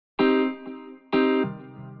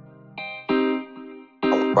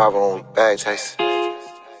Bravo on bag chase.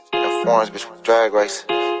 The foreigns bitch with drag race.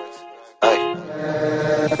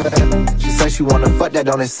 Ay. She say she wanna fuck that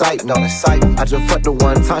don't incite. I just fucked her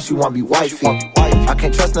one time, she wanna be wifey. I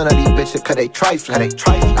can't trust none of these bitches cause they trifling.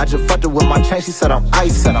 I just fucked her with my chain, she said I'm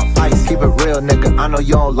ice. Keep it real, nigga, I know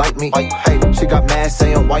you don't like me. Hey, she got mad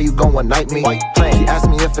saying why you gon' night me. She asked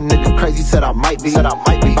me if a nigga crazy, said I might be.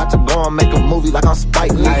 About to go and make a movie like I'm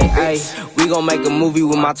Spike Lee. Ay, we gon' make a movie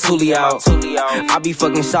with my Thule out. I be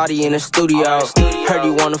fucking shawty in the studio. Heard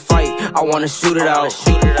you wanna fight, I wanna shoot it out.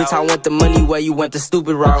 Bitch, I want the money where you went the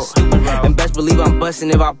stupid route. And best believe I'm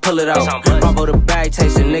bustin' if I pull it out. Bravo the bag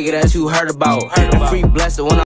chaser, nigga that you heard about. And free blessed when I